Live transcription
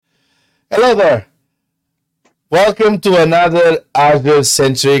Hello there. Welcome to another Azure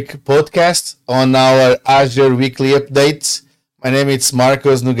centric podcast on our Azure weekly updates. My name is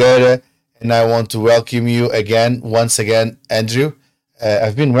Marcos Nogueira, and I want to welcome you once again, Andrew.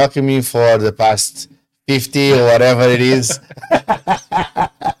 I've been welcoming you for the past 50 or whatever it is.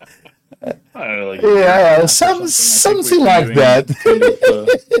 I don't know, like a year and a Yeah, half or something. I think something we've been like doing that. kind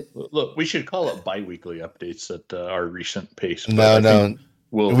of look. We should call it bi-weekly updates at our recent pace, but No, I think no,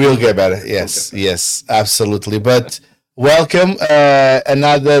 we'll we'll we'll get get better. better. We'll get Yes, better. yes, absolutely. But welcome,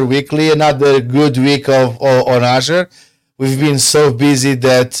 another good week on Azure. We've been so busy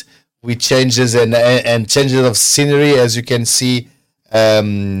that we changes and changes of scenery, as you can see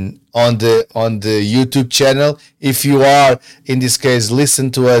on the YouTube channel. If you are in this case,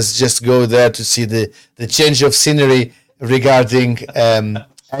 listen to us. Just go there to see the change of scenery regarding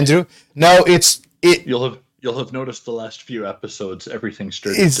Andrew. Now it You'll have noticed the last few episodes, everything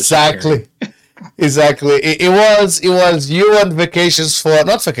started disappearing. exactly. Exactly. It was you on vacations for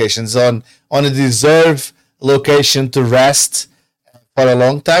not vacations on a deserved location to rest for a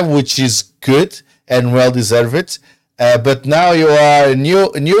long time, which is good and well deserved. But now you are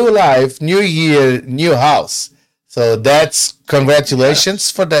new life, new year, new house. So that's congratulations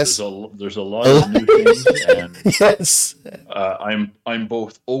Yes, for this. there's a lot of new things, and Yes, I'm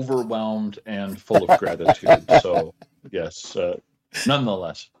both overwhelmed and full of gratitude. So yes,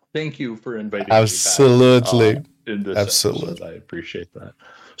 nonetheless, thank you for inviting me back absolutely, in this episode. absolutely. I appreciate that.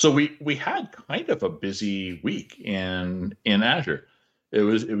 So we had kind of a busy week in Azure. It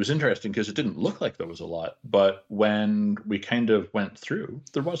was interesting because it didn't look like there was a lot, but when we kind of went through,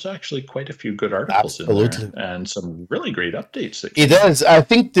 there was actually quite a few good articles in there Absolutely. and some really great updates that It came out. does. I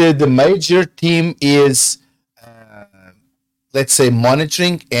think the major theme is, uh, let's say,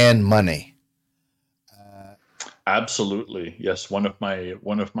 monitoring and money. Uh, Absolutely, yes. One of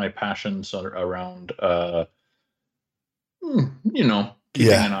my passions are around keeping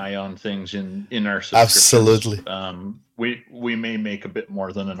yeah, an eye on things in our subscriptions. absolutely. We may make a bit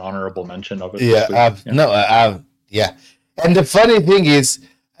more than an honorable mention of it Yeah, this week. Yeah. no, yeah. And the funny thing is,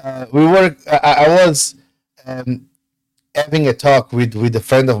 we were. I was um, having a talk with a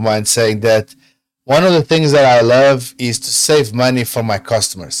friend of mine saying that one of the things that I love is to save money for my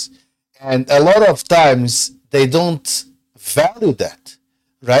customers, and a lot of times they don't value that,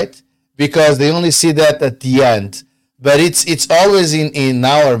 right? Because they only see that at the end, but it's always in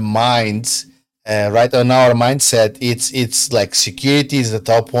our minds, right? On our mindset, it's like security is the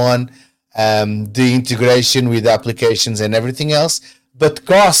top one, the integration with applications and everything else, but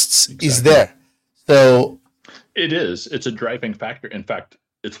costs is Exactly. there. So It is. It's a driving factor. In fact,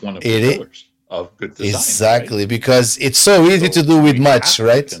 it's one of the it pillars of good design, right? exactly because it's so easy to So do with we much, have to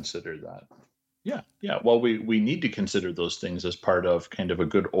right? consider that. Yeah, yeah. Well, we need to consider those things as part of kind of a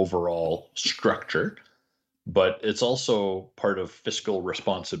good overall structure, but it's also part of fiscal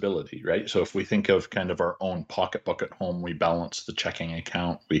responsibility, right? So if we think of kind of our own pocketbook at home, we balance the checking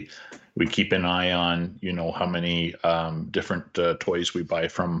account, we keep an eye on how many different toys we buy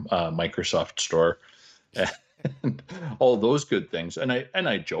from Microsoft Store, and all those good things. And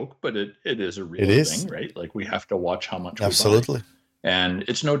I joke, but it is a It real is thing, right? Like we have to watch how much we buy. absolutely. And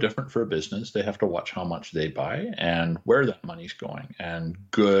it's no different for a business. They have to watch how much they buy and where that money's going. And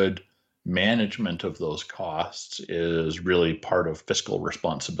good management of those costs is really part of fiscal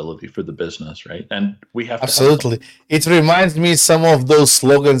responsibility for the business, right? And we have to help them. Absolutely. It reminds me some of those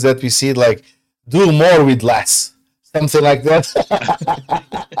slogans that we see like do more with less. Something like that.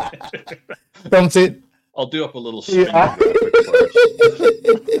 Something I'll do up a little yeah. spinning graphic for us.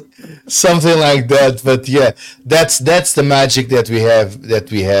 Something like that. But yeah, that's the magic that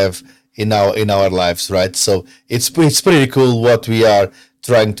we have in our lives, right? So it's pretty cool what we are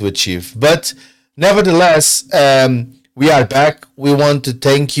trying to achieve. But nevertheless, we are back. We want to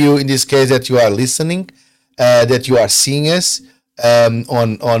thank you in this case that you are listening, that you are seeing us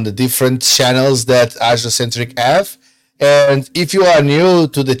on the different channels that Azure Centric have. And if you are new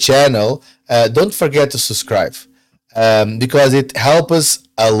to the channel, don't forget to subscribe because it helps us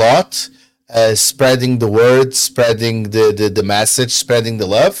a lot, spreading the word, spreading the message, spreading the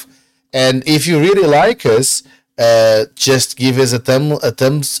love. And if you really like us, just give us a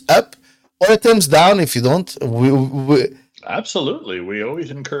thumbs up or a thumbs down if you don't. Absolutely. We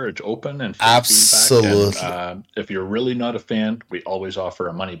always encourage open and free feedback. And Absolutely. if you're really not a fan, we always offer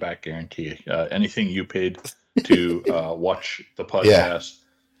a money back guarantee. Anything you paid to watch the Yeah, podcast,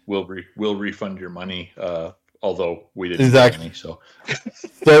 we'll refund your money, although we didn't get exactly. any. So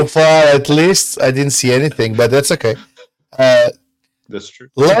So far, at least, I didn't see anything, but that's okay. Uh, That's true.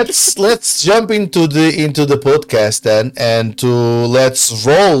 Let's jump into the podcast then, and to let's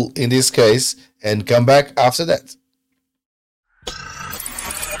roll in this case and come back after that.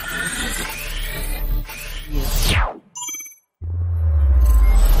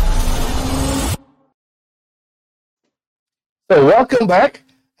 So welcome back.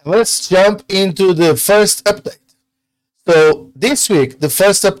 Let's jump into the first update. So this week, the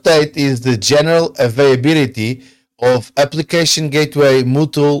first update is the general availability of application gateway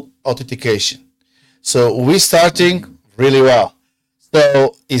mutual authentication. So we're starting really well.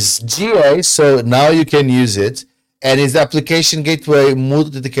 So it's GA, so now you can use it, and it's application gateway mutual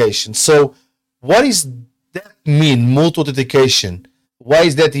authentication. So what is that mean, mutual authentication? Why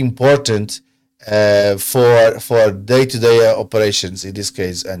is that important for day-to-day operations in this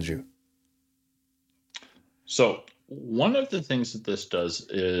case, Andrew? So one of the things that this does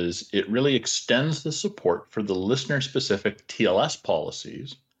is it really extends the support for the listener-specific TLS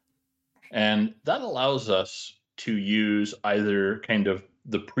policies, and that allows us to use either kind of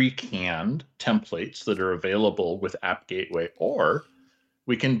the pre-canned templates that are available with App Gateway, or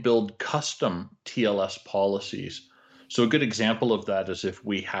we can build custom TLS policies. So a good example of that is if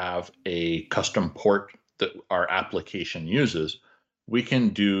we have a custom port that our application uses, we can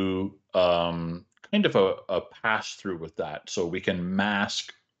do kind of a pass through with that. So we can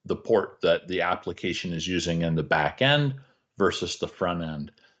mask the port that the application is using in the back end versus the front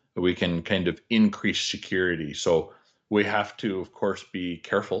end. We can kind of increase security. So we have to, of course, be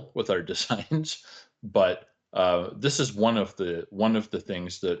careful with our designs, but this is one of the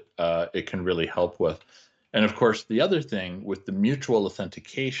things that it can really help with. And of course, the other thing with the mutual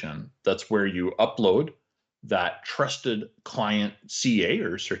authentication, that's where you upload that trusted client CA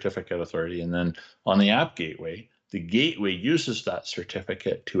or certificate authority. And then on the App Gateway, the gateway uses that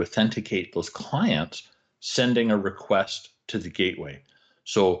certificate to authenticate those clients, sending a request to the gateway.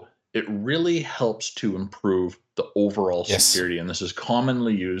 So it really helps to improve the overall security. And this is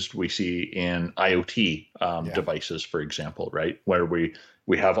commonly used, we see in IoT devices, for example, right? Where we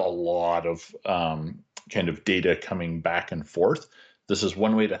have a lot of kind of data coming back and forth. This is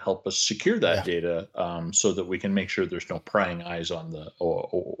one way to help us secure that data, so that we can make sure there's no prying eyes on the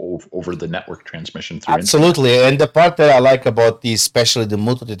over the network transmission through Absolutely. Internet. And the part that I like about this, especially the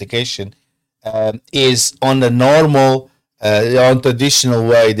mutual authentication, is on the normal, on traditional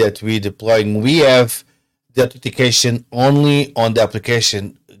way that we're deploying. We have the authentication only on the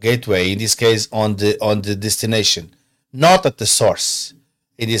application gateway, in this case on the destination, not at the source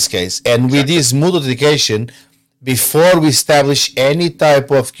in this case. And with this mutual authentication, before we establish any type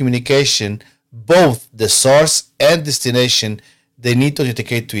of communication, both the source and destination, they need to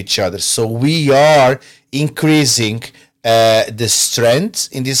authenticate to each other. So we are increasing the strength,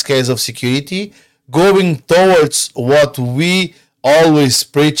 in this case of security, going towards what we always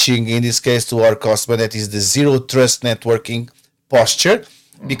preaching, in this case to our customer, that is the zero trust networking posture,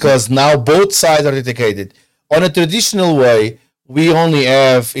 because now both sides are authenticated. On a traditional way, we only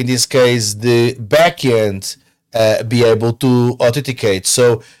have, in this case, the backend be able to authenticate.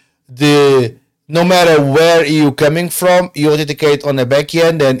 So no matter where you're coming from, you authenticate on the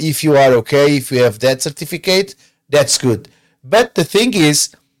backend, and if you are okay, if you have that certificate, that's good. But the thing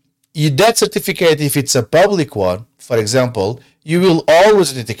is, that certificate, if it's a public one, for example, you will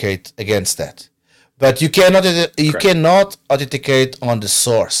always authenticate against that. But you cannot authenticate on the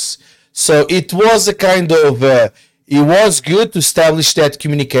source. So it was a kind of it was good to establish that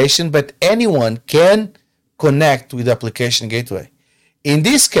communication, but anyone can connect with the application gateway. In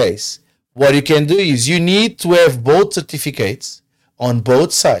this case, what you can do is you need to have both certificates on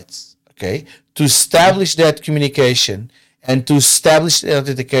both sides, okay, to establish that communication and to establish the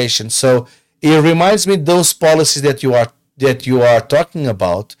authentication. So it reminds me those policies that you are talking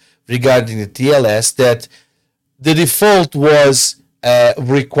about regarding the TLS, that the default was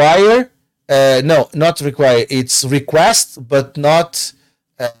require. No, not require. It's request, but not.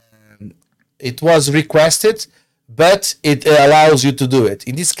 It was requested, but it allows you to do it.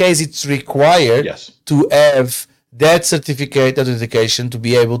 In this case, it's required to have that certificate authentication to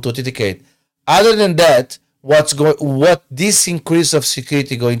be able to authenticate. Other than that, what this increase of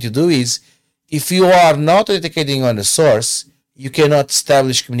security going to do is, if you are not authenticating on the source, you cannot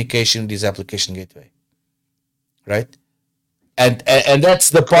establish communication with this application gateway, right? And that's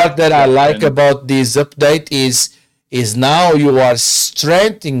the part that I like about this update is now you are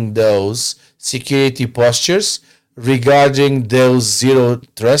strengthening those security postures regarding those zero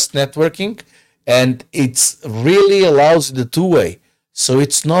trust networking, and it's really allows the two-way. So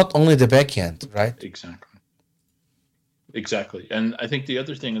it's not only the backend, right? Exactly. And I think the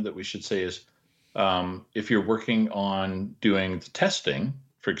other thing that we should say is if you're working on doing the testing,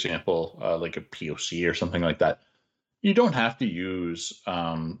 for example, like a POC or something like that, you don't have to use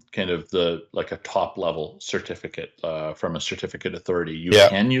kind of like a top level certificate from a certificate authority. You Yeah.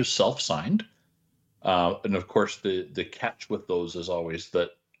 can use self-signed. And of course, the catch with those is always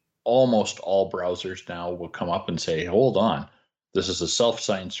that almost all browsers now will come up and say, hold on, this is a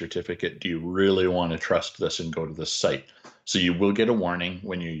self-signed certificate. Do you really want to trust this and go to this site? So you will get a warning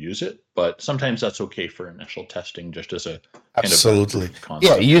when you use it, but sometimes that's okay for initial testing, just as a kind Absolutely. of proof of Yeah,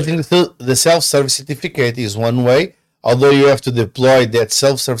 concept. using the self-service certificate is one way, although you have to deploy that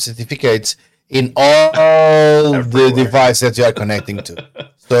self-service certificates in all the Everywhere. device that you are connecting to.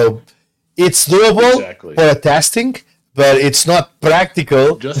 So it's doable Exactly. for testing, but it's not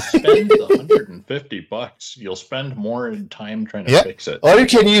practical. Just spend the $150. You'll spend more in time trying to Yeah. fix it. Or you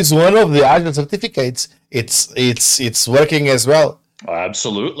can use one of the Azure certificates. It's working as well.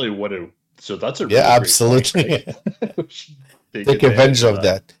 Absolutely. So that's a really Yeah, great absolutely. point, right? Take advantage of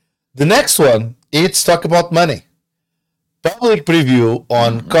that. The next one, it's talk about money. Public preview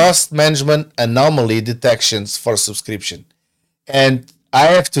on cost management anomaly detections for subscription. And I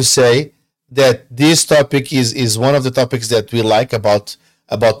have to say that this topic is one of the topics that we like about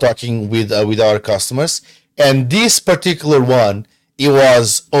talking with our customers. And this particular one, it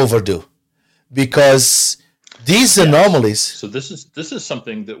was overdue because these anomalies. So this is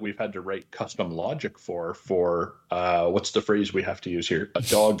something that we've had to write custom logic for what's the phrase we have to use here? A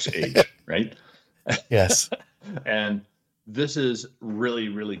dog's age, right? Yes. And this is really,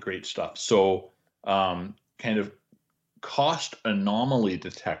 really great stuff. So kind of cost anomaly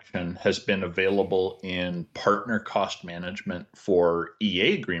detection has been available in partner cost management for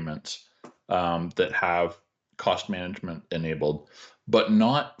EA agreements that have cost management enabled, but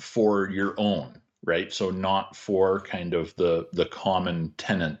not for your own, right? So not for kind of the common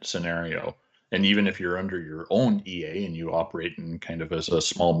tenant scenario. And even if you're under your own EA and you operate in kind of as a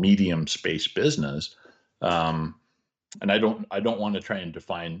small medium space business, and I don't want to try and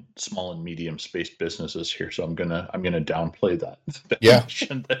define small and medium spaced businesses here, so I'm gonna downplay that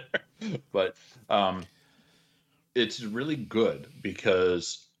definition there. But it's really good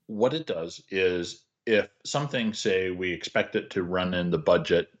because what it does is if something, say we expect it to run in the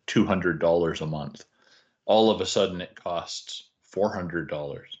budget $200 a month, all of a sudden it costs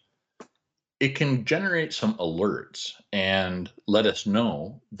 $400. It can generate some alerts and let us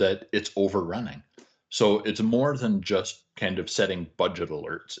know that it's overrunning. So it's more than just kind of setting budget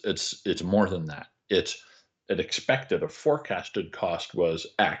alerts. It's more than that. It expected a forecasted cost was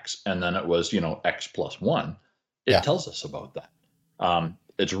X, and then it was X plus 1. It tells us about that.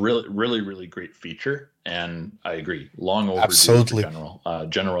 It's really, really, really great feature, and I agree. Long overdue. Absolutely. For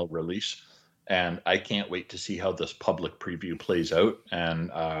general release. And I can't wait to see how this public preview plays out.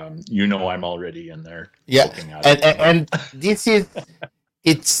 And I'm already in there. Yeah, and this is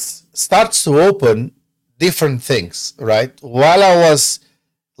it starts to open different things, right? While I was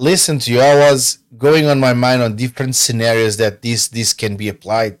listening to you, I was going on my mind on different scenarios that this can be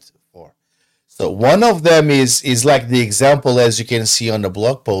applied for. So one of them is like the example as you can see on the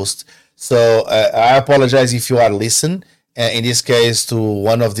blog post. So I apologize if you are listening. In this case, to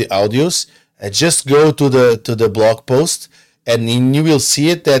one of the audios. Just go to the blog post and you will see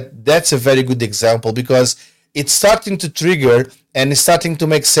it. That's a very good example because it's starting to trigger and it's starting to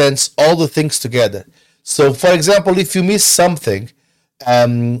make sense, all the things together. So for example, if you miss something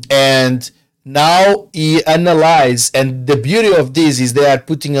and now you analyze, and the beauty of this is they are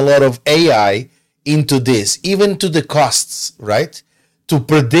putting a lot of AI into this, even to the costs, right? To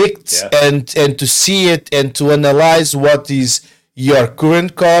predict and to see it and to analyze what is your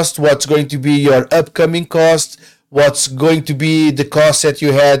current cost, what's going to be your upcoming cost, what's going to be the cost that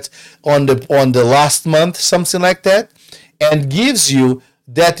you had on the last month, something like that, and gives you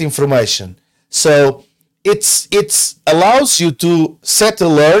that information. So it's allows you to set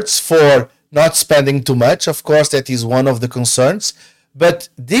alerts for not spending too much. Of course, that is one of the concerns. But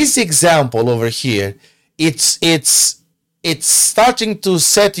this example over here, it's starting to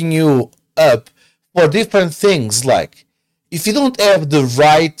setting you up for different things, like if you don't have the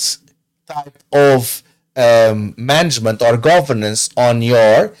right type of management or governance on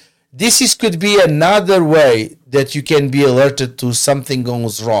this could be another way that you can be alerted to something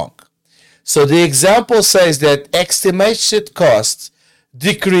goes wrong. So the example says that estimated costs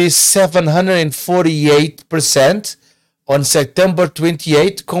decreased 748% on September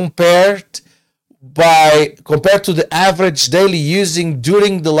 28 compared to the average daily using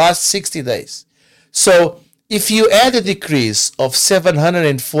during the last 60 days. So if you add a decrease of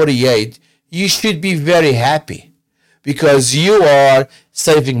 748, you should be very happy because you are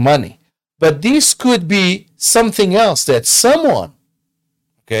saving money. But this could be something else that someone,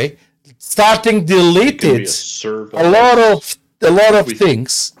 okay, starting deleted a lot of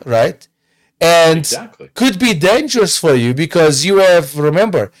things, right? And exactly. could be dangerous for you because you have,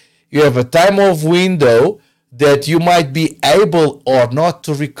 remember, you have a time of window that you might be able or not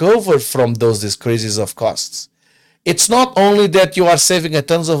to recover from those decreases of costs. It's not only that you are saving a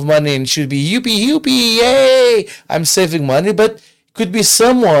tons of money and should be youpee, yay, I'm saving money, but could be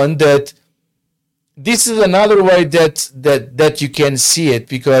someone that this is another way that you can see it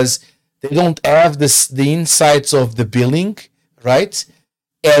because they don't have the insights of the billing, right?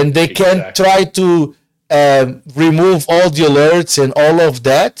 And they can try to remove all the alerts and all of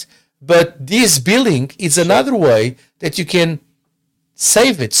that. But this billing is another way that you can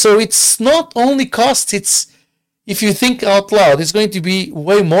save it. So it's not only cost, it's, if you think out loud, it's going to be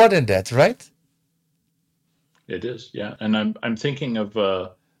way more than that, right? It is, yeah. And I'm thinking of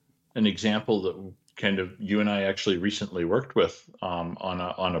an example that kind of you and I actually recently worked with on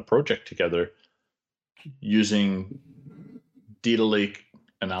a project together using data lake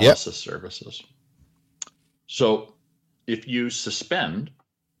analysis services. So if you suspend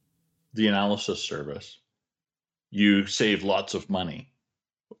the analysis service, you save lots of money.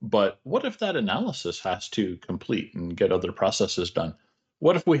 But what if that analysis has to complete and get other processes done?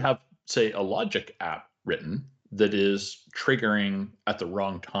 What if we have, say, a logic app written that is triggering at the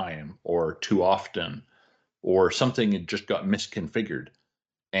wrong time or too often, or something that just got misconfigured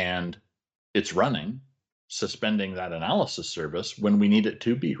and it's running, suspending that analysis service when we need it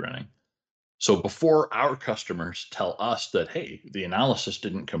to be running? So before our customers tell us that, hey, the analysis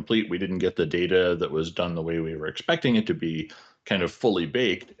didn't complete, we didn't get the data that was done the way we were expecting it to be, kind of fully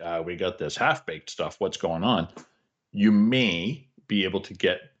baked, we got this half-baked stuff, what's going on? You may be able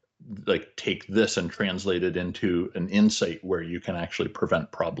to take this and translate it into an insight where you can actually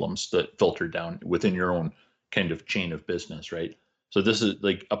prevent problems that filter down within your own kind of chain of business, right? So this is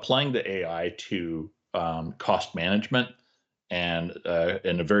like applying the AI to cost management, and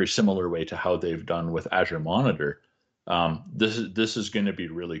in a very similar way to how they've done with Azure Monitor. This is going to be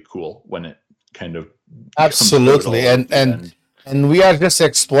really cool when it kind of absolutely, and we are just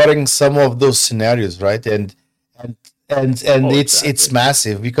exploring some of those scenarios, right? And it's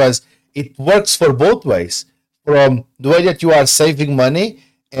massive because it works for both ways, from the way that you are saving money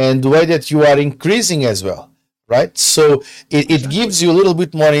and the way that you are increasing as well, right? So it gives you a little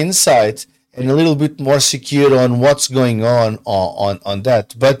bit more insight and a little bit more secure on what's going on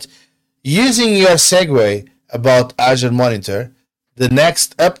that. But using your segue about Azure Monitor, the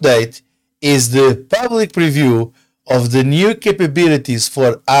next update is the public preview of the new capabilities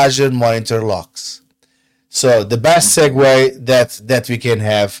for Azure Monitor Logs. So the best segue that we can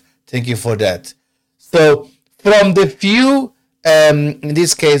have. Thank you for that. So from the few, in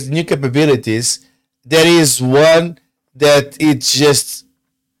this case, new capabilities, there is one that it's just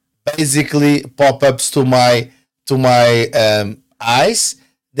basically pop-ups to my eyes.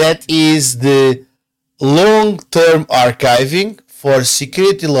 That is the long-term archiving for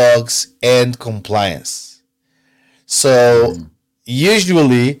security logs and compliance. So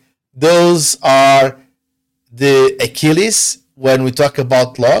usually those are the Achilles when we talk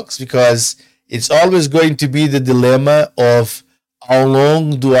about logs, because it's always going to be the dilemma of how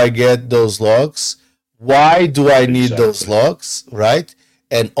long do I get those logs? Why do I need those logs, right?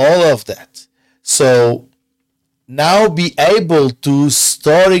 And all of that. So now be able to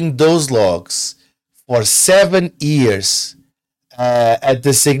storing those logs for 7 years at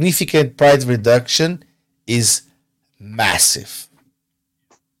the significant price reduction is massive.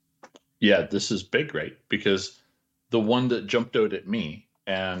 Yeah, this is big, right? Because the one that jumped out at me,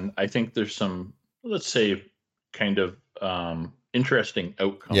 and I think there's some, let's say, kind of interesting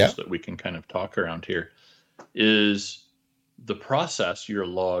outcomes that we can kind of talk around here, is the process your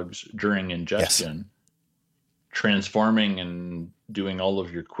logs during ingestion, transforming and doing all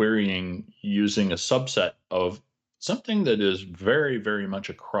of your querying using a subset of something that is very, very much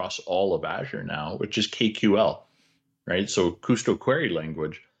across all of Azure now, which is KQL, right? So Kusto Query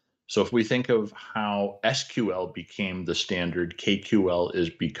Language. So if we think of how SQL became the standard, KQL is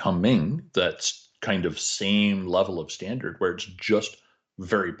becoming that kind of same level of standard where it's just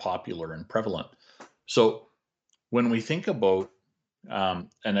very popular and prevalent. So when we think about, and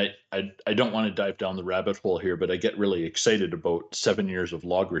I don't want to dive down the rabbit hole here, but I get really excited about 7 years of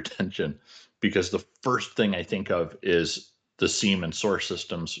log retention, because the first thing I think of is the SIEM and source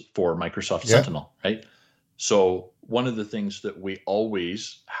systems for Microsoft Sentinel, right? So one of the things that we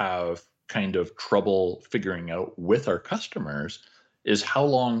always have kind of trouble figuring out with our customers is how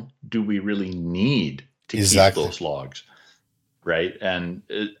long do we really need to keep those logs? right? And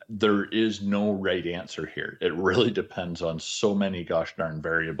there is no right answer here. It really depends on so many gosh darn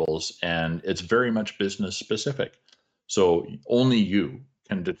variables, and it's very much business specific. So only you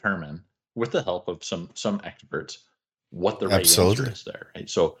can determine, with the help of some experts, what the right answer Absolutely. is there, right?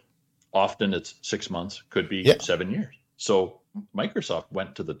 So often it's 6 months, could be Yeah. 7 years. So Microsoft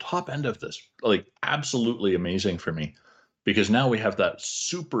went to the top end of this, like absolutely amazing for me, because now we have that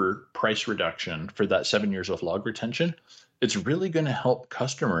super price reduction for that 7 years of log retention. It's really going to help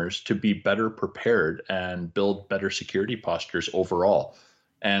customers to be better prepared and build better security postures overall.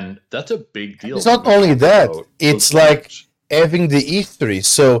 And that's a big And deal it's when not we only talk that, about it's those like logs. having the history.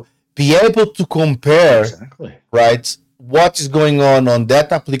 So be able to compare, Exactly. right, what is going on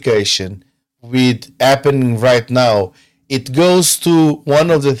that application with happening right now. It goes to one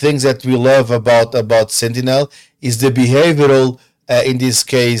of the things that we love about Sentinel is the behavioral, in this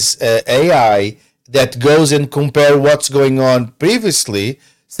case, AI that goes and compare what's going on previously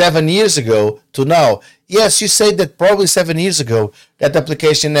 7 years ago to now. Yes, you say that probably 7 years ago that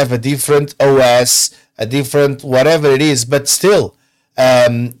application have a different OS, a different whatever it is, but still,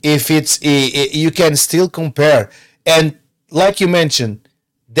 if you can still compare. And like you mentioned,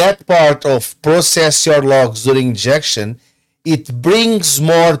 that part of process your logs during injection, it brings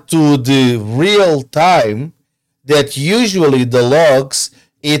more to the real time that usually the logs,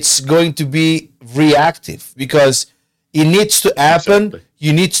 it's going to be reactive because it needs to happen. Exactly.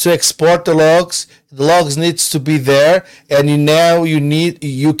 You need to export the logs needs to be there, and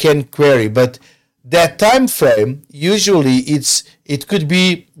you can query. But that time frame usually it could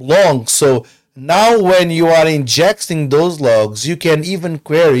be long. So now when you are injecting those logs, you can even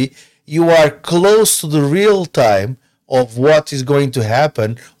query. You are close to the real time of what is going to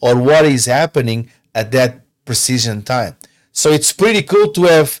happen or what is happening at that precision time. So it's pretty cool to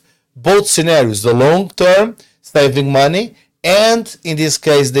have both scenarios, the long term saving money, and in this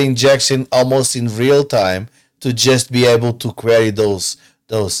case the injection almost in real time to just be able to query those.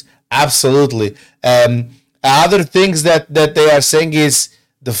 Absolutely. Other things that they are saying is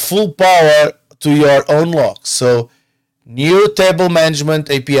the full power to your own logs. So new table management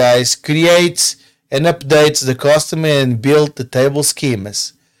APIs creates and updates the custom and build the table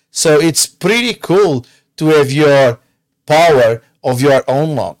schemas. So it's pretty cool to have your power of your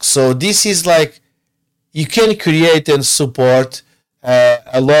own logs. So this is like you can create and support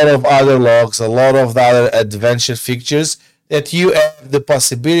a lot of other logs, a lot of other advanced features that you have the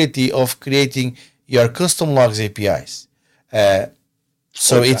possibility of creating your custom logs APIs. Uh,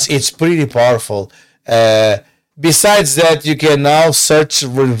 Oh, so it's exactly. it's pretty powerful. Uh, Besides that, you can now search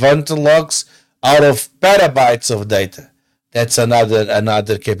relevant logs out of petabytes of data. That's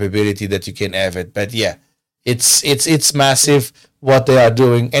another capability that you can have it. But yeah, it's massive what they are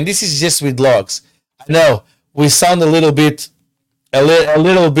doing, and this is just with logs. I know we sound a little bit a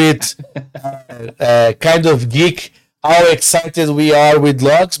little bit kind of geek how excited we are with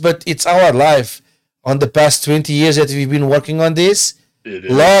logs, but it's our life. On the past 20 years that we've been working on this, It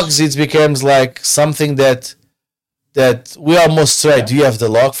is. logs it becomes like something that we almost try. Yeah. Do you have the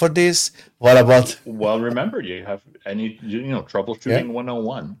log for this? What about Well, remember, you have any, yeah? troubleshooting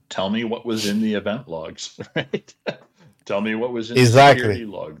 101. Tell me what was in the event logs, right? Tell me what was in the Exactly. security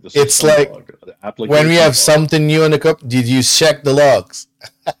log, the It's system like log, the when we application have log. something new in the cup, did you check the logs?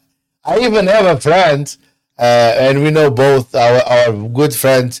 I even have a friend, and we know both our good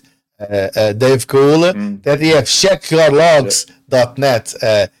friend Dave Cool Mm, that he have yeah, checkyourlogs.net.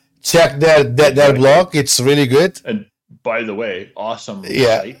 Check their exactly. blog. It's really good. And by the way, awesome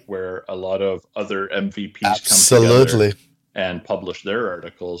Yeah, site where a lot of other MVPs come together absolutely. and publish their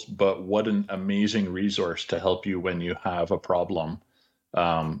articles. But what an amazing resource to help you when you have a problem.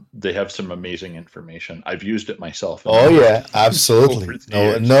 They have some amazing information. I've used it myself a Oh number of yeah, times over absolutely. the No,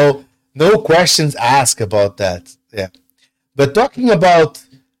 years. no questions asked about that. Yeah. But talking about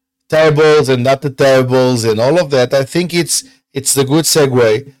tables and not the tables and all of that, I think it's the good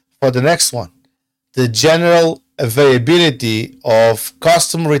segue for the next one. The general availability of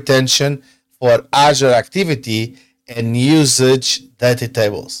custom retention for Azure Activity and usage data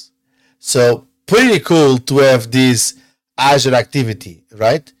tables. So pretty cool to have this Azure Activity,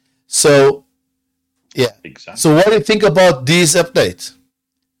 right? So yeah. So Exactly. what do you think about this update?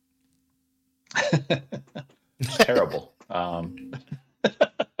 It's terrible.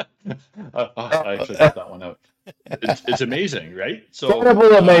 I actually got that one out. It's amazing, right? So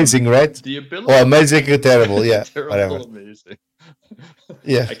Terrible, amazing, right? the Or ability, amazing, terrible. Yeah, whatever. terrible, amazing.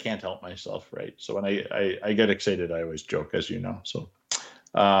 Yeah, I can't help myself, right? So when I get excited, I always joke, as you know. So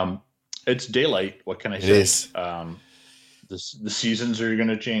um, it's daylight. What can I it say? is. The seasons are going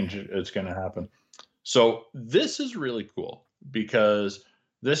to change. It's going to happen. So this is really cool. because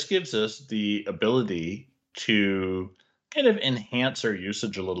this gives us the ability to kind of enhance our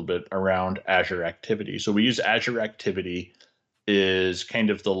usage a little bit around Azure Activity. So we use Azure Activity is kind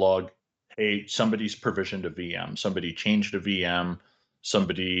of the log, hey, somebody's provisioned a VM, somebody changed a VM,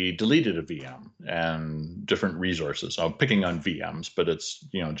 somebody deleted a VM, and different resources. I'm picking on VMs, but it's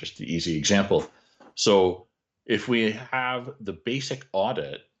just the easy example. So if we have the basic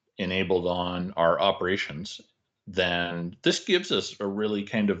audit enabled on our operations, then this gives us a really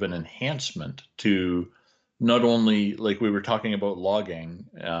kind of an enhancement to not only, like we were talking about logging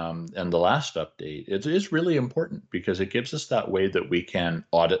and the last update, it is really important because it gives us that way that we can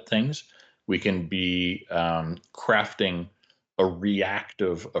audit things. We can be crafting a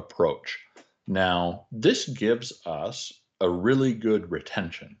reactive approach. Now, this gives us a really good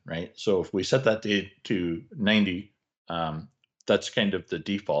retention, right? So if we set that date to 90, that's kind of the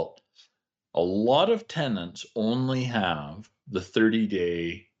default. A lot of tenants only have the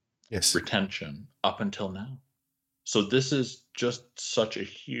 30-day Yes. retention up until now. So this is just such a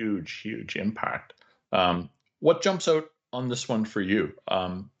huge, huge impact. What jumps out on this one for you?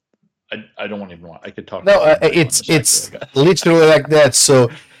 I don't even want. I could talk. No, about it's literally like that.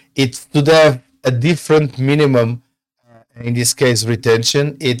 So it's to have a different minimum. In this case,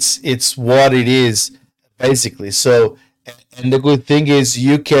 retention. It's what it is basically. So, and the good thing is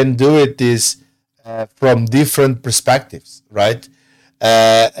you can do it is from different perspectives, right?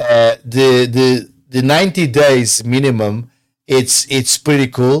 The 90 days minimum, it's pretty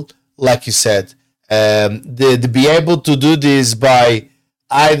cool, like you said. The be able to do this by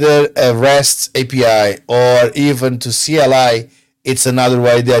either a REST API or even to CLI, it's another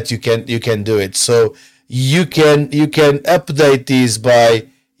way that you can do it. So you can update this by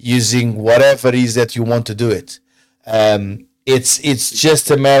using whatever it is that you want to do it. It's just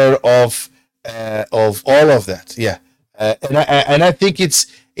a matter of all of that. Yeah, and I think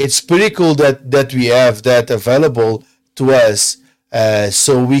it's pretty cool that we have that available to us,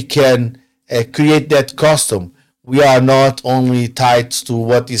 so we can create that custom. We are not only tied to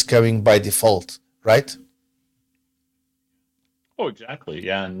what is coming by default, right? Oh, exactly.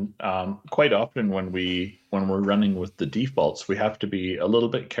 Yeah, and quite often when we're running with the defaults, we have to be a little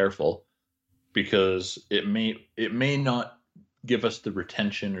bit careful because it may not give us the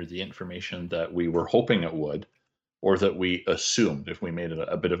retention or the information that we were hoping it would, or that we assumed if we made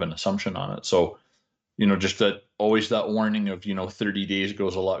a bit of an assumption on it. So just that, always that warning of 30 days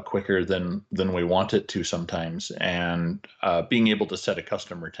goes a lot quicker than we want it to sometimes, and being able to set a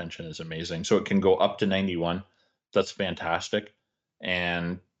custom retention is amazing. So it can go up to 91. That's fantastic,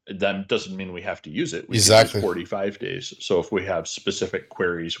 and that doesn't mean we have to use it. We can use Exactly. 45 days. So if we have specific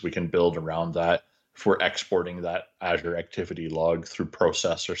queries, we can build around that. If we're exporting that Azure Activity log through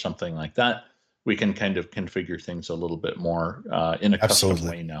Process or something like that, we can kind of configure things a little bit more in a custom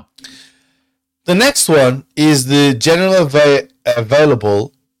Absolutely. way now. The next one is the general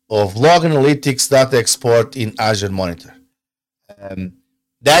available of log analytics data export in Azure Monitor. Um,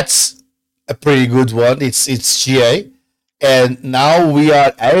 that's a pretty good one. It's GA, and now we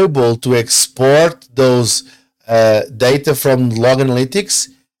are able to export those data from log analytics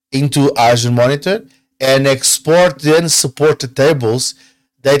into Azure Monitor and export then supported tables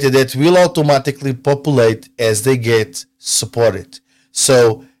data that will automatically populate as they get supported.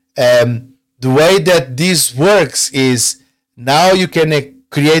 So the way that this works is now you can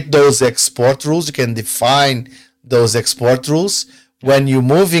create those export rules. You can define those export rules. When you're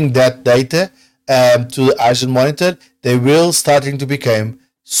moving that data to Azure Monitor, they will starting to become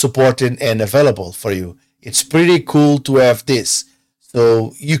supported and available for you. It's pretty cool to have this.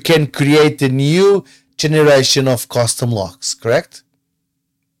 So you can create a new generation of custom logs, correct?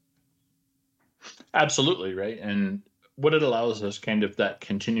 Absolutely, right. And what it allows us kind of that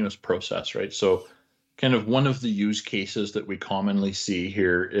continuous process, right? So kind of one of the use cases that we commonly see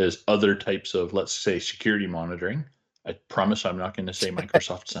here is other types of, let's say, security monitoring. I promise I'm not going to say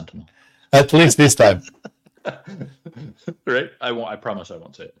Microsoft Sentinel. At least this time. Right? I promise I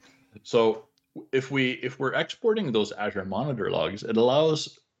won't say it. So if we're exporting those Azure Monitor logs, it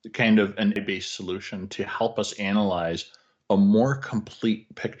allows kind of an AI-based solution to help us analyze a more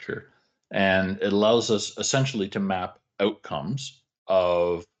complete picture, and it allows us essentially to map outcomes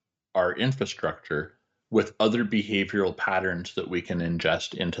of our infrastructure with other behavioral patterns that we can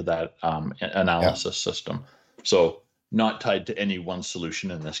ingest into that Yeah, analysis system. So not tied to any one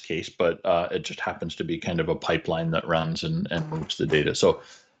solution in this case, but it just happens to be kind of a pipeline that runs and moves the data. So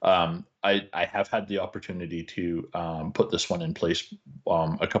I have had the opportunity to put this one in place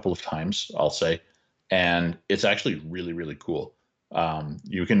a couple of times, I'll say, and it's actually really, really cool.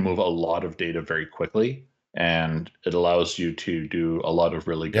 You can move a lot of data very quickly, and it allows you to do a lot of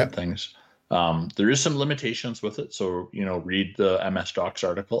really good things. There is some limitations with it, so read the MS Docs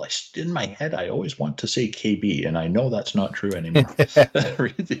article. In my head, I always want to say KB, and I know that's not true anymore.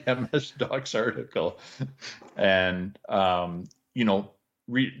 Read the MS Docs article, and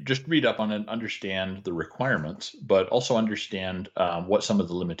just read up on it, understand the requirements, but also understand what some of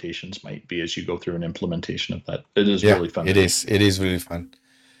the limitations might be as you go through an implementation of that. It is really fun. It is really fun.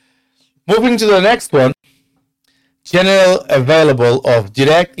 Moving to the next one. General available of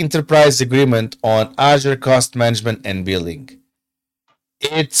direct enterprise agreement on Azure cost management and billing.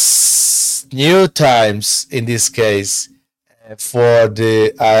 It's new times in this case for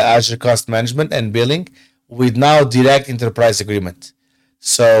the Azure cost management and billing with now direct enterprise agreement.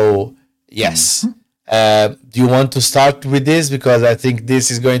 So yes, do you want to start with this, because I think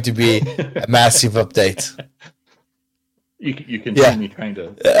this is going to be a massive update. You can see me trying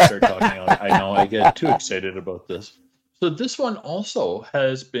to start talking. I know I get too excited about this. So this one also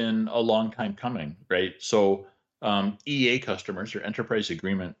has been a long time coming, right? So EA customers or enterprise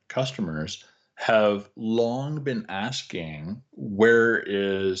agreement customers have long been asking, where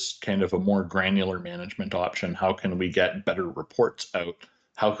is kind of a more granular management option? How can we get better reports out?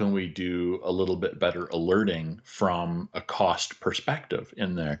 How can we do a little bit better alerting from a cost perspective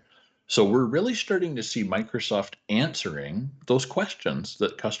in there? So we're really starting to see Microsoft answering those questions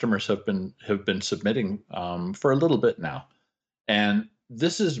that customers have been submitting for a little bit now. And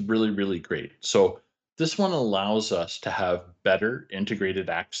this is really, really great. So this one allows us to have better integrated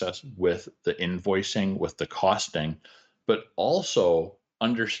access with the invoicing, with the costing, but also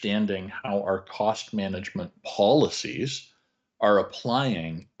understanding how our cost management policies are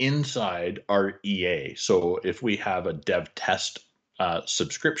applying inside our EA. So if we have a dev test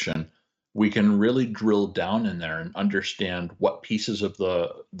subscription, we can really drill down in there and understand what pieces of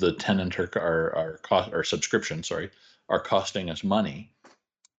the tenant or subscription, are costing us money,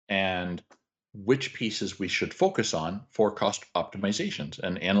 and which pieces we should focus on for cost optimizations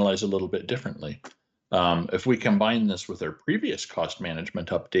and analyze a little bit differently. If we combine this with our previous cost management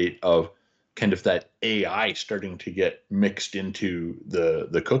update of kind of that AI starting to get mixed into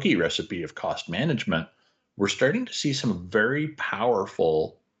the cookie recipe of cost management, we're starting to see some very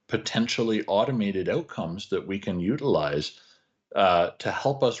powerful, potentially automated outcomes that we can utilize to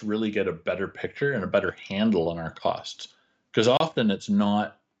help us really get a better picture and a better handle on our costs. Because often it's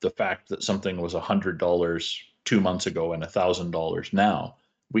not the fact that something was $100 2 months ago and $1,000 now.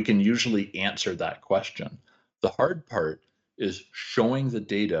 We can usually answer that question. The hard part is showing the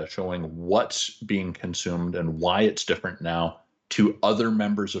data, showing what's being consumed and why it's different now to other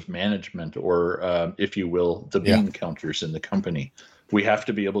members of management, or if you will, the bean counters in the company. We have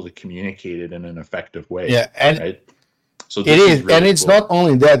to be able to communicate it in an effective way. Right? So it is, really, and it's cool. Not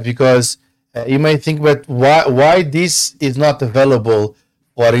only that, because you might think, but why this is not available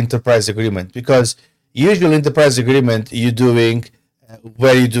for enterprise agreement? Because usually enterprise agreement you're doing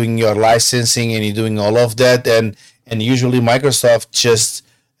where you're doing your licensing and you're doing all of that, and usually Microsoft just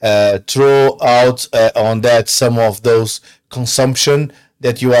throw out on that some of those consumption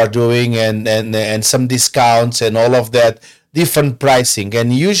that you are doing, and some discounts and all of that, different pricing,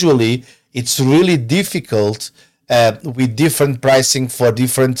 and usually it's really difficult with different pricing for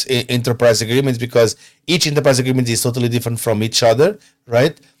different enterprise agreements, because each enterprise agreement is totally different from each other,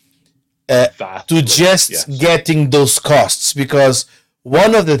 right? To just getting those costs, because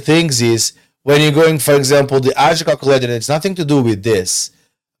one of the things is when you're going, for example, the Azure calculator, it's nothing to do with this,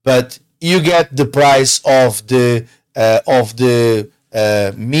 but you get the price of the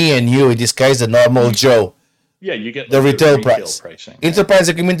me and you, in this case, the normal Joe. Yeah, you get the retail price. Pricing. Enterprise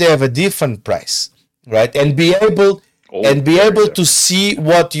agreement, they have a different price, right? And be able to see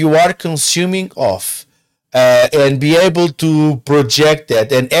what you are consuming of, and be able to project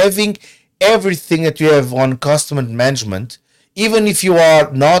that, and having everything that you have on customer management, even if you are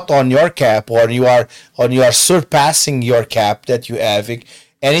not on your cap, or you are surpassing your cap that you have,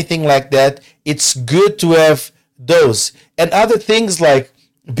 anything like that, it's good to have those. And other things like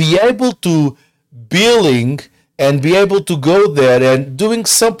be able to billing and be able to go there and doing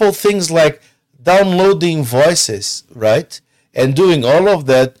simple things like downloading invoices, right? And doing all of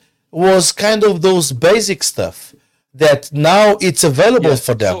that was kind of those basic stuff that now it's available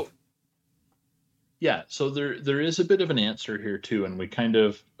for them. So there is a bit of an answer here too, and we kind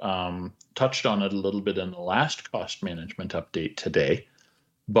of touched on it a little bit in the last cost management update today.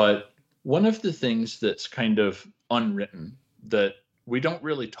 But one of the things that's kind of unwritten that we don't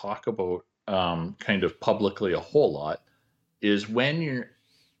really talk about kind of publicly a whole lot is when you're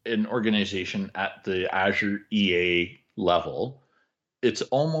an organization at the Azure EA level, it's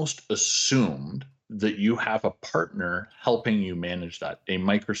almost assumed that you have a partner helping you manage that, a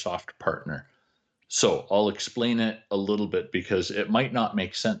Microsoft partner. So I'll explain it a little bit because it might not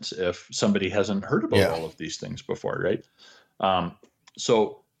make sense if somebody hasn't heard about all of these things before, right?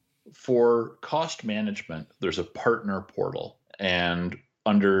 So for cost management, there's a partner portal, and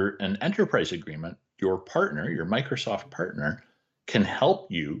under an enterprise agreement, your partner, your Microsoft partner, can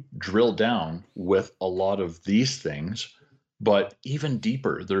help you drill down with a lot of these things, but even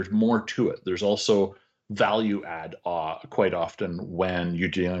deeper. There's more to it. There's also value add quite often when you're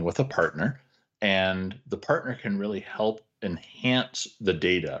dealing with a partner, and the partner can really help enhance the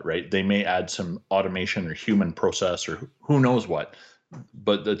data, right? They may add some automation or human process or who knows what,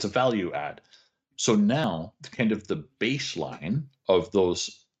 but it's a value add. So now kind of the baseline of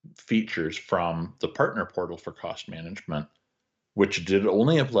those features from the partner portal for cost management, which did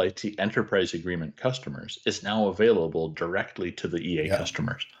only apply to enterprise agreement customers, is now available directly to the EA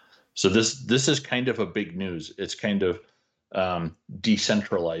customers. So this is kind of a big news. It's kind of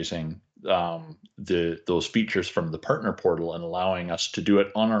decentralizing those features from the partner portal and allowing us to do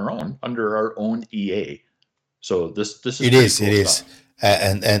it on our own under our own EA. So this is it is, cool it stuff.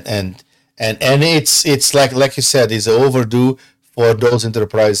 is, and it's like you said, it's overdue for those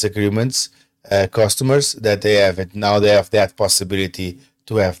enterprise agreements customers that they have it now. They have that possibility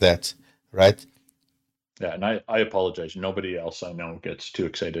to have that, right? Yeah, and I apologize. Nobody else I know gets too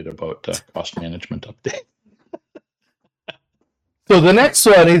excited about cost management update. So the next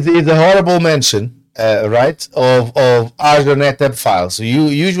one is a horrible mention, right, of Azure NetApp files. So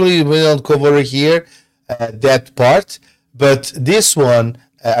usually we don't cover here that part, but this one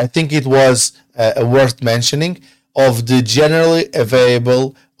I think it was worth mentioning, of the generally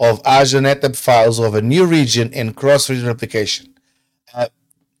available of Azure NetApp files of a new region and cross-region replication.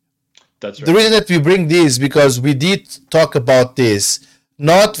 That's right. The reason that we bring this because we did talk about this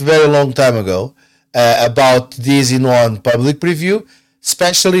not very long time ago about this in one public preview,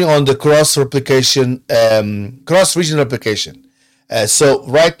 especially on the cross-replication, cross-region replication. So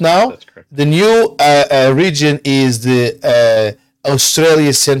right now, the new region is the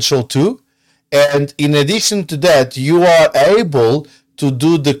Australia Central 2. And in addition to that, you are able to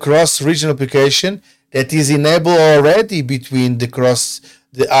do the cross-region application that is enabled already between the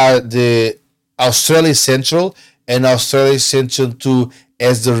Australia Central and Australia Central 2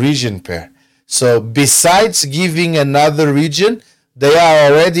 as the region pair. So besides giving another region, they are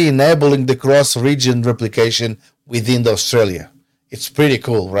already enabling the cross-region replication within Australia. It's pretty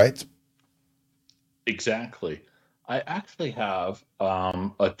cool, right? Exactly. I actually have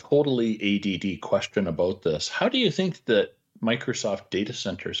a totally ADD question about this. How do you think that Microsoft data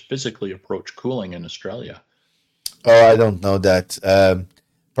centers physically approach cooling in Australia? Oh, I don't know that.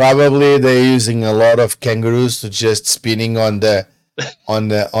 Probably they're using a lot of kangaroos to just spinning on the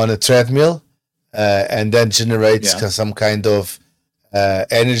on a treadmill, and then generates some kind of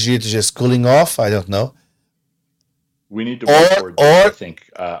energy to just cooling off. I don't know. We need to work toward this, I think.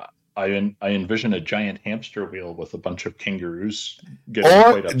 I envision a giant hamster wheel with a bunch of kangaroos getting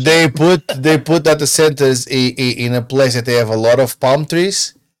quite upset. they put data centers in a place that they have a lot of palm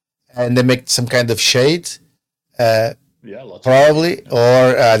trees, and they make some kind of shade. Probably,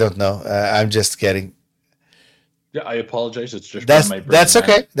 or I don't know. I'm just kidding. Yeah, I apologize. It's just that's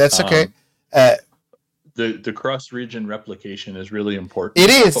okay. That's okay. The cross-region replication is really important.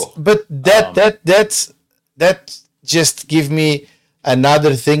 It is, but that just give me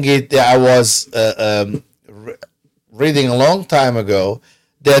another thing. I was reading a long time ago.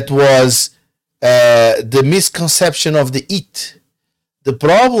 That was the misconception of the heat. The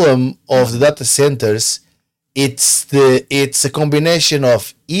problem of the data centers, it's a combination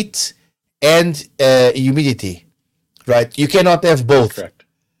of heat and humidity, right? You cannot have both. Correct.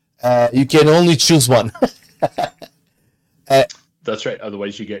 You can only choose one. That's right.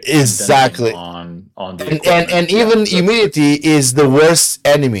 Otherwise, you get exactly on the and even humidity is the worst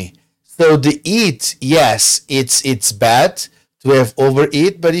enemy. So the heat, yes, it's bad to have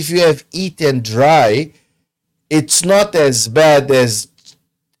overheat, but if you have heat and dry, it's not as bad as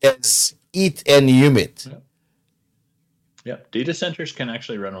heat and humid. Yeah, data centers can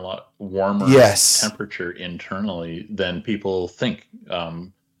actually run a lot warmer temperature internally than people think.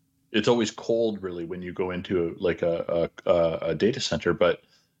 It's always cold, really, when you go into a data center, but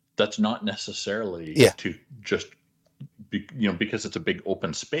that's not necessarily to just because it's a big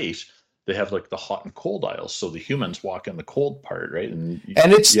open space. They have like the hot and cold aisles, so the humans walk in the cold part, right?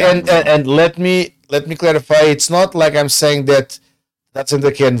 And let me clarify. It's not like I'm saying that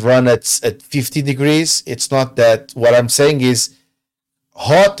center can run at 50 degrees. It's not that. What I'm saying is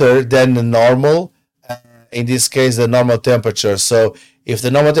hotter than the normal. In this case, the normal temperature. So if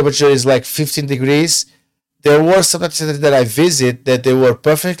the normal temperature is like 15 degrees, there were some data centers that I visit that they were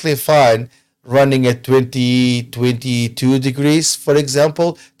perfectly fine running at 20, 22 degrees, for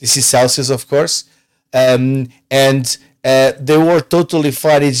example. This is Celsius, of course. And they were totally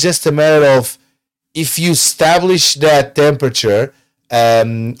fine. It's just a matter of if you establish that temperature,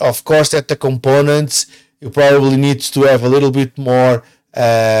 of course, that the components, you probably need to have a little bit more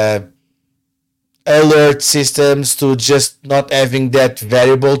alert systems to just not having that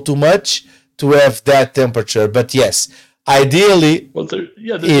variable too much to have that temperature. But yes, ideally, Well, there's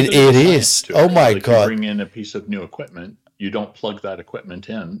it, a bit of it a science is. to Oh it, right? my Like you God. bring in a piece of new equipment, you don't plug that equipment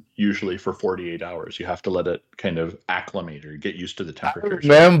in usually for 48 hours. You have to let it kind of acclimate or get used to the I temperatures,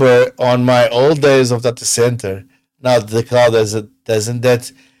 right? remember on my old days of data center, now the cloud doesn't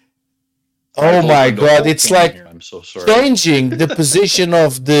that. Oh I've my opened a God, whole it's can like here. I'm so sorry. changing the position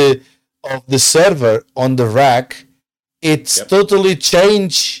of the server on the rack. It's Yep. totally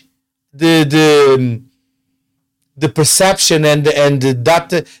changed the perception and the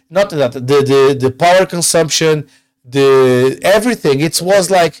data, not the data, the power consumption, the everything. It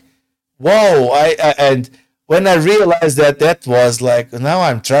was like, wow. And when I realized that that was like, now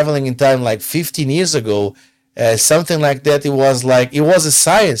I'm traveling in time like 15 years ago, something like that. It was like it was a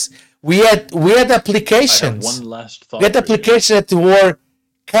science. We had I have one applications. last We thought had for you. applications that were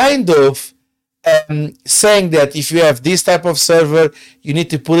kind of saying that if you have this type of server, you need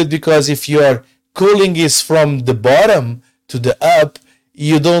to put it because if your cooling is from the bottom to the up,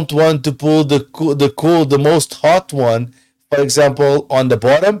 you don't want to pull the most hot one, for example, on the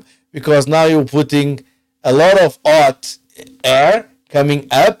bottom, because now you're putting a lot of hot air coming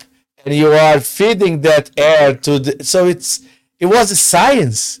up, and you are feeding that air to the. So it was a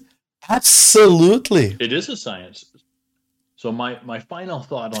science, absolutely. It is a science. So my final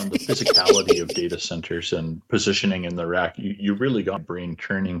thought on the physicality of data centers and positioning in the rack, you really got my brain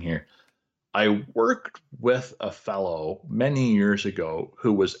churning here. I worked with a fellow many years ago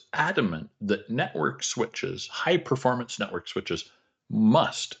who was adamant that network switches, high performance network switches,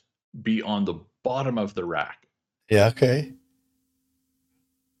 must be on the bottom of the rack. Yeah. Okay.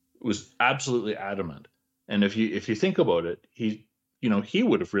 Was absolutely adamant. And if you think about it, he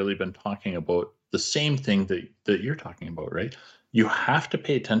would have really been talking about the same thing that you're talking about, right? You have to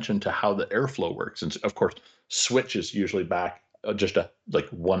pay attention to how the airflow works, and of course, switch is usually back just like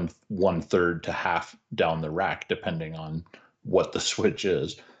one third to half down the rack, depending on what the switch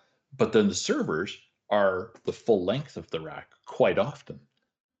is. But then the servers are the full length of the rack quite often.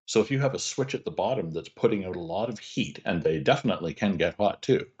 So if you have a switch at the bottom that's putting out a lot of heat, and they definitely can get hot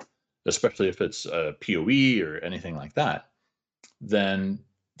too, especially if it's a PoE or anything like that, then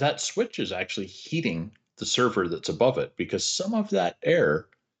that switch is actually heating the server that's above it because some of that air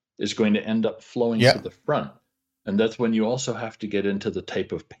is going to end up flowing to Yeah. the front. And that's when you also have to get into the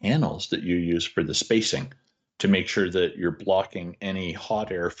type of panels that you use for the spacing to make sure that you're blocking any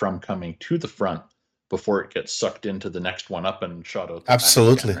hot air from coming to the front before it gets sucked into the next one up and shot out the back again,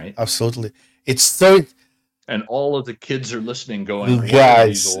 Absolutely, right? absolutely. It's so And all of the kids are listening, going, "What are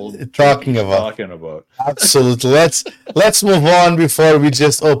these guys old talking turkeys about. talking about?" Absolutely. Let's move on before we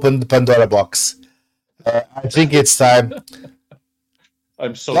just open the Pandora box. I think it's time.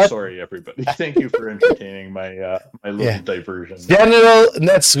 I'm so Let sorry, everybody. Thank you for entertaining my little yeah. diversion. General.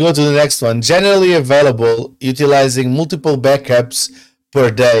 Let's go to the next one. Generally available, utilizing multiple backups per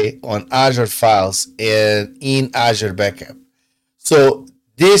day on Azure files and in Azure Backup. So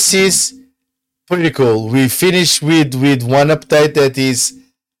this is pretty cool. We finished with one update that is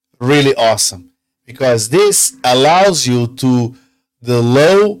really awesome because this allows you to the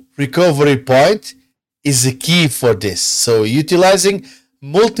low recovery point is the key for this. So utilizing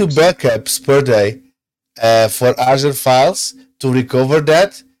multi backups per day for Azure files to recover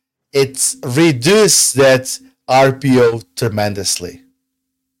that, it's reduced that RPO tremendously,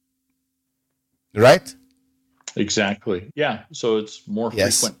 right? Exactly. Yeah. So it's more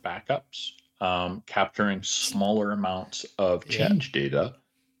Yes. frequent backups, capturing smaller amounts of Yeah. change data.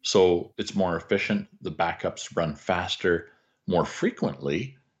 So it's more efficient. The backups run faster, more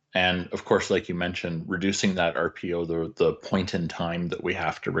frequently. And of course, like you mentioned, reducing that RPO, the point in time that we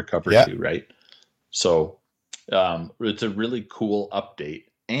have to recover Yeah. to, right? So it's a really cool update.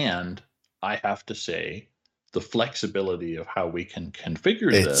 And I have to say, the flexibility of how we can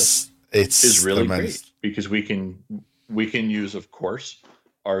configure this is It's really great tremendous. because we can use, of course,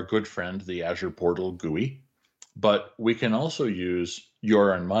 our good friend, the Azure Portal GUI, but we can also use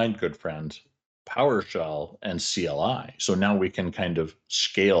your and mine good friends, PowerShell and CLI. So now we can kind of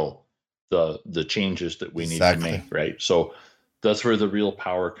scale the changes that we need to Exactly. make, right? So that's where the real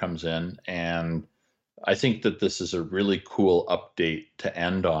power comes in. And I think that this is a really cool update to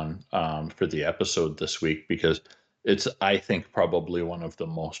end on for the episode this week, because it's, I think, probably one of the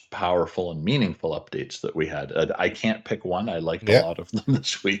most powerful and meaningful updates that we had. I can't pick one. I liked a lot of them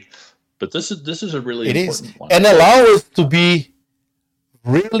this week, but this is a really important one. And allow us to be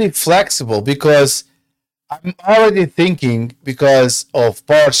really flexible, because I'm already thinking, because of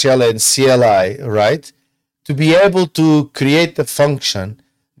PowerShell and CLI, right, to be able to create a function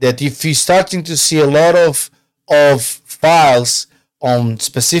that if you're starting to see a lot of files on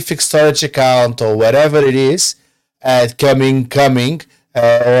specific storage account or whatever it is, coming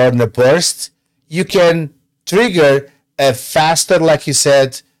or in a burst, you can trigger a faster, like you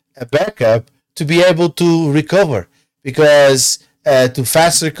said, a backup to be able to recover, because to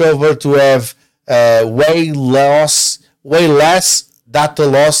fast recover, to have way less data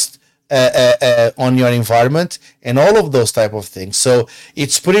lost on your environment, and all of those type of things. So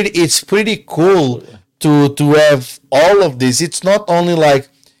it's pretty cool to have all of this. It's not only like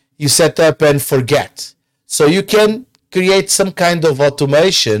you set up and forget. So you can create some kind of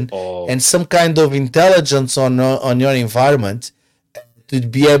automation and some kind of intelligence on your environment to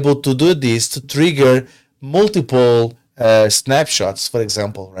be able to do this, to trigger multiple snapshots, for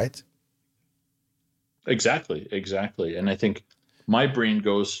example, right? Exactly. And I think my brain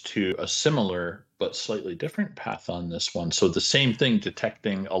goes to a similar but slightly different path on this one. So the same thing,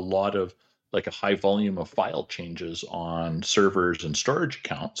 detecting a lot of, like, a high volume of file changes on servers and storage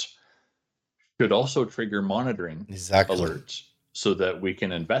accounts could also trigger monitoring alerts, so that we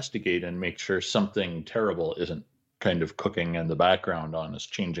can investigate and make sure something terrible isn't kind of cooking in the background on us,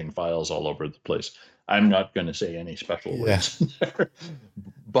 changing files all over the place. I'm not going to say any special words there,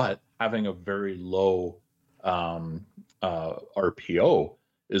 but having a very low RPO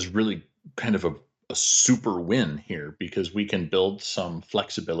is really kind of a super win here, because we can build some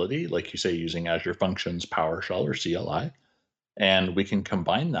flexibility, like you say, using Azure Functions, PowerShell, or CLI. And we can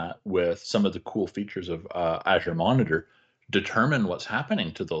combine that with some of the cool features of Azure Monitor, determine what's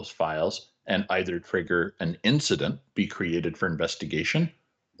happening to those files, and either trigger an incident, be created for investigation,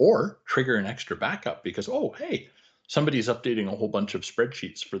 or trigger an extra backup because, oh, hey, somebody's updating a whole bunch of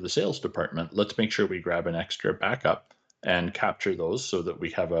spreadsheets for the sales department. Let's make sure we grab an extra backup and capture those so that we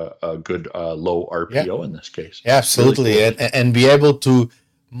have a good low RPO in this case. Yeah, absolutely. Really cool. And be able to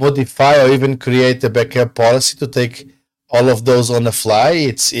modify or even create a backup policy to take all of those on the fly.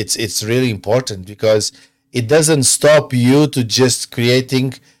 It's really important, because it doesn't stop you to just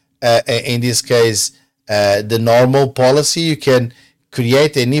creating, in this case, the normal policy. You can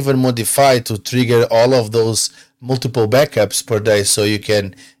create and even modify to trigger all of those multiple backups per day, so you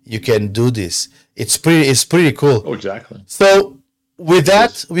can do this. It's pretty cool. Oh, exactly. So with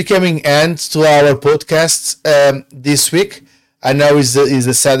that, we're coming end to our podcast this week. I know is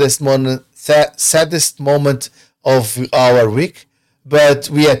the saddest moment of our week, but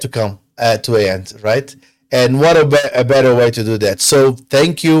we had to come to an end, right? And what a better way to do that. So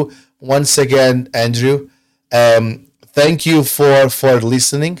thank you once again, Andrew. Thank you for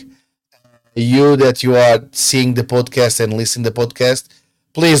listening. You that you are seeing the podcast and listening to the podcast,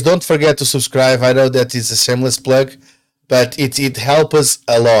 please don't forget to subscribe. I know that is a shameless plug, but it helps us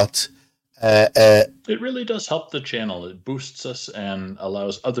a lot. It really does help the channel. It boosts us and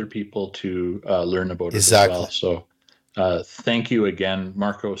allows other people to learn about it as well. So thank you again,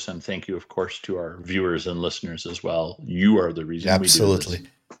 Marcos, and thank you, of course, to our viewers and listeners as well. You are the reason we do this.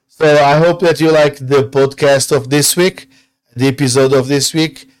 So I hope that you like the podcast of this week, the episode of this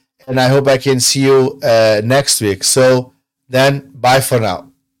week, and I hope I can see you next week. So then, bye for now.